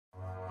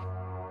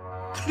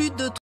Plus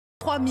de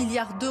 3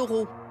 milliards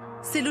d'euros.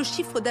 C'est le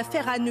chiffre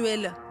d'affaires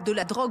annuel de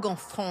la drogue en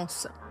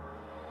France.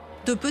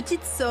 De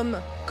petites sommes,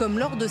 comme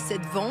lors de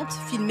cette vente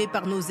filmée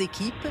par nos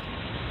équipes,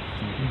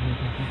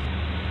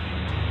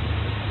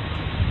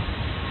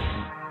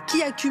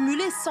 qui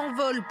accumulés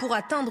s'envolent pour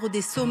atteindre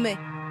des sommets.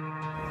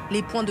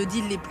 Les points de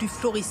deal les plus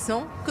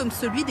florissants, comme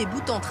celui des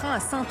bouts en train à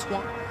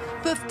Saint-Ouen,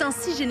 peuvent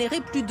ainsi générer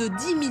plus de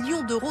 10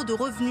 millions d'euros de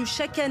revenus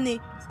chaque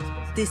année.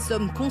 Des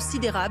sommes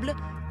considérables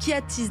qui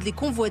attisent les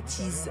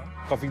convoitises.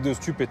 Le trafic de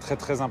stupes est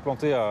très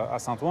implanté à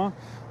Saint-Ouen.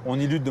 On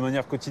y lutte de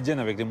manière quotidienne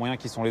avec les moyens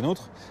qui sont les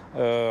nôtres.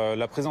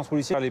 La présence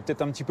policière elle est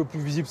peut-être un petit peu plus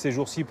visible ces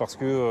jours-ci parce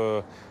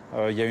que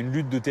y a une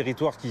lutte de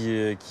territoire qui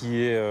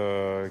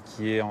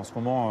est en ce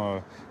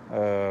moment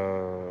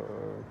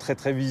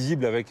très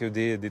visible avec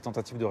des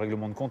tentatives de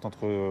règlement de compte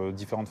entre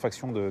différentes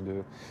factions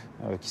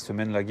qui se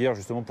mènent la guerre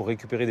justement pour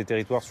récupérer des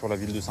territoires sur la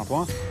ville de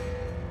Saint-Ouen.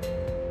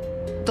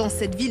 Dans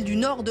cette ville du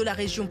nord de la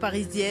région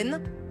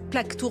parisienne,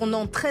 plaque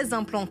tournante très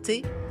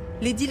implantée,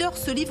 les dealers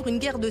se livrent une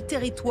guerre de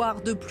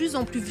territoire de plus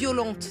en plus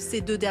violente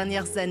ces 2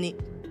 dernières années.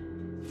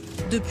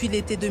 Depuis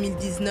l'été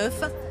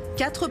 2019,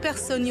 4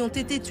 personnes y ont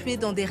été tuées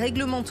dans des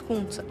règlements de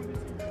compte.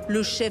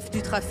 Le chef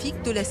du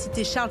trafic de la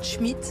cité Charles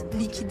Schmitt,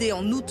 liquidé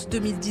en août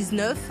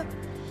 2019.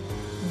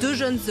 2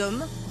 jeunes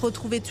hommes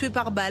retrouvés tués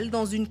par balle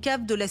dans une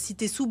cave de la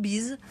cité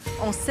Soubise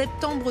en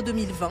septembre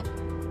 2020.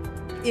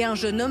 Et un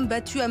jeune homme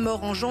battu à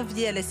mort en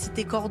janvier à la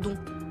cité Cordon.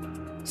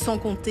 Sans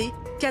compter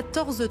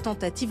 14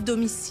 tentatives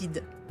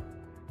d'homicide.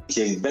 Il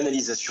y a une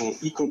banalisation,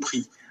 y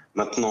compris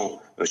maintenant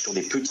sur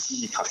des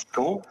petits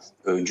trafiquants,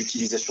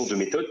 d'utilisation de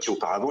méthodes qui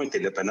auparavant étaient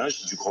de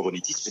l'apanage du grand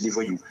banditisme et des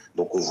voyous.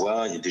 Donc on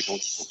voit, il y a des gens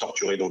qui sont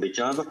torturés dans des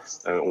caves,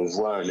 on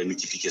voit la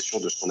multiplication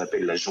de ce qu'on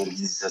appelle la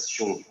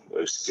jambisation,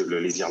 ce que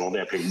les Irlandais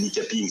appellent le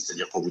kneecapping,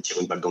 c'est-à-dire qu'on vous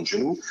tire une balle dans le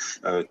genou.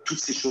 Toutes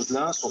ces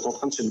choses-là sont en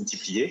train de se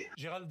multiplier.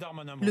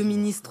 Le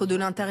ministre de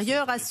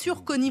l'Intérieur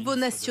assure qu'au niveau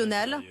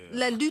national,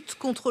 la lutte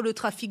contre le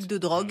trafic de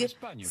drogue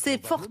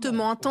s'est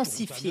fortement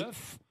intensifiée.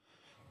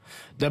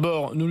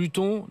 D'abord, nous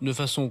luttons de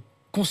façon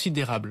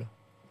considérable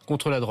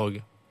contre la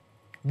drogue.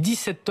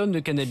 17 tonnes de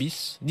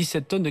cannabis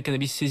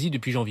saisies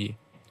depuis janvier.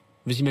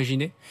 Vous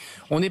imaginez?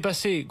 On est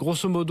passé,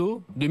 grosso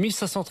modo, de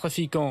 1500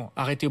 trafiquants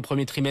arrêtés au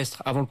premier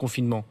trimestre avant le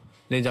confinement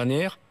l'année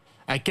dernière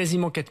à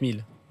quasiment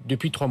 4000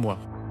 depuis 3 mois.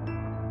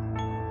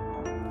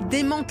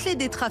 Démanteler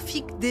des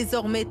trafics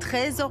désormais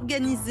très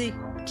organisés,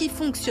 qui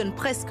fonctionnent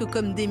presque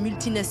comme des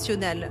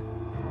multinationales.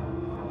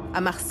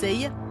 À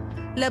Marseille,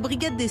 la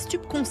brigade des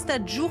stupes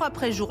constate jour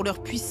après jour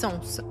leur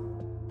puissance.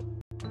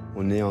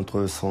 On est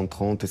entre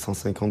 130 et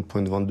 150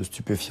 points de vente de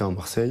stupéfiants à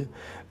Marseille,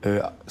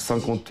 sans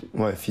compter,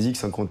 physique,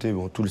 sans compter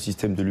tout le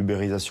système de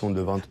l'ubérisation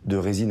de vente de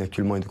résine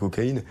actuellement et de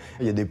cocaïne.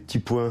 Il y a des petits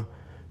points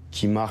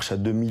qui marchent à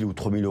 2000 ou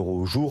 3000 euros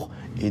au jour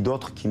et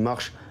d'autres qui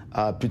marchent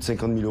à plus de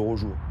 50 000 euros au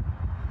jour.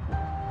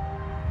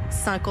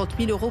 50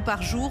 000 euros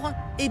par jour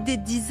et des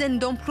dizaines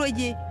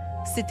d'employés.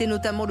 C'était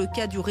notamment le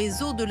cas du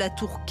réseau de la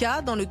Tour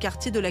K dans le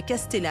quartier de la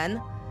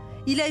Castellane.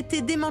 Il a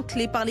été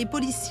démantelé par les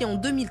policiers en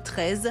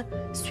 2013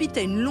 suite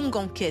à une longue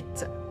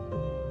enquête.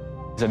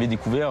 Ils avaient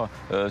découvert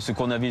ce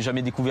qu'on n'avait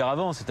jamais découvert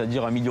avant,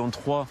 c'est-à-dire 1,3 million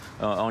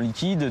en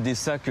liquide, des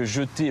sacs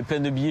jetés,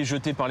 pleins de billets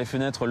jetés par les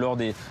fenêtres lors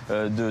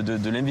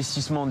de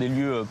l'investissement des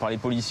lieux par les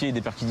policiers et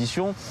des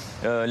perquisitions,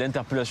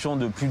 l'interpellation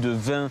de plus de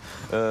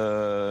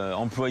 20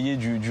 employés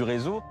du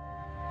réseau.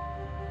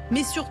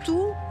 Mais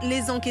surtout,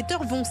 les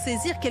enquêteurs vont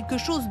saisir quelque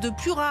chose de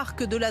plus rare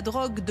que de la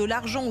drogue, de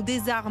l'argent ou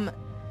des armes.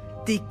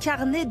 Des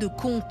carnets de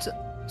comptes,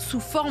 sous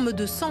forme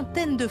de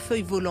centaines de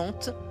feuilles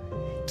volantes,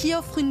 qui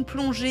offrent une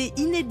plongée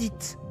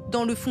inédite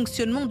dans le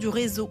fonctionnement du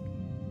réseau.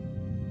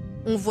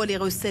 On voit les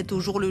recettes au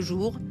jour le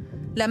jour,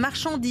 la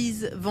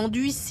marchandise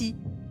vendue ici.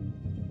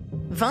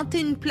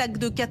 21 plaques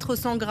de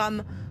 400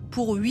 grammes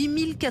pour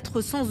 8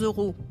 400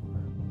 €.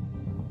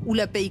 Ou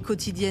la paye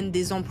quotidienne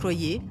des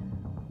employés,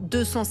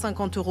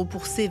 250 €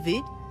 pour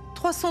CV,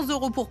 300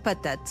 € pour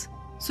patates.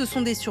 Ce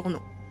sont des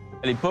surnoms.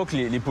 À l'époque,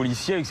 les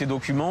policiers, avec ces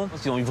documents,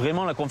 ils ont eu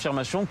vraiment la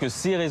confirmation que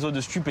ces réseaux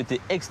de stupes étaient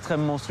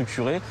extrêmement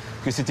structurés,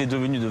 que c'était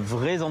devenu de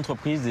vraies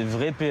entreprises, des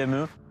vraies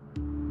PME.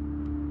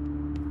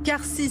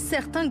 Car si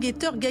certains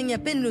guetteurs gagnent à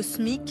peine le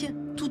SMIC,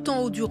 tout en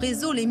haut du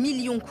réseau, les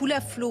millions coulent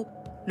à flot.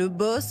 Le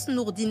boss,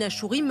 Nourdine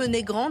Achouri,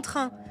 menait grand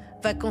train.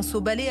 Vacances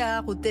aux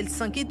Baléares, hôtel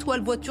 5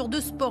 étoiles, voitures de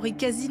sport et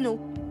casino.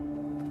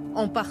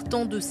 En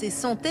partant de ces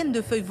centaines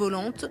de feuilles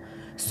volantes,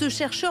 ce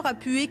chercheur a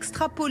pu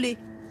extrapoler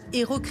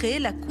et recréer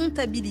la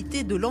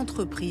comptabilité de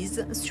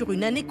l'entreprise sur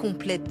une année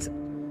complète.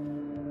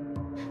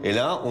 Et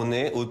là, on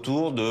est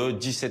autour de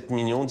 17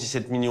 millions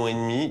et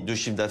demi de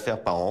chiffre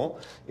d'affaires par an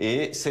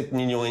et 7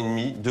 millions et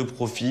demi de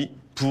profit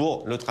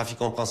pour le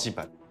trafiquant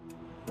principal.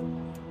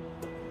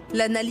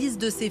 L'analyse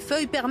de ces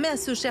feuilles permet à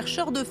ce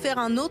chercheur de faire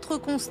un autre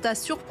constat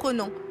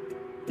surprenant.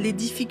 Les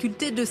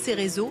difficultés de ces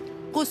réseaux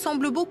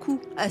ressemblent beaucoup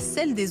à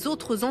celles des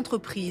autres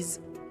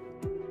entreprises.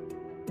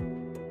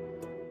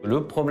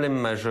 Le problème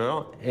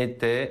majeur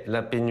était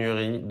la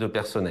pénurie de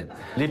personnel.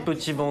 Les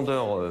petits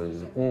vendeurs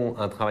ont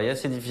un travail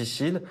assez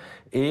difficile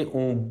et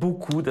ont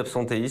beaucoup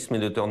d'absentéisme et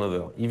de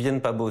turnover. Ils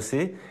viennent pas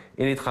bosser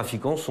et les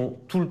trafiquants sont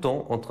tout le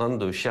temps en train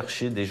de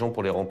chercher des gens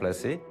pour les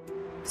remplacer.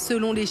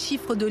 Selon les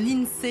chiffres de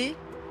l'INSEE,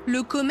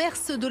 le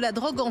commerce de la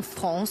drogue en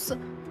France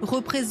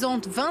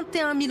représente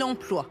 21 000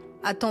 emplois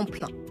à temps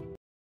plein.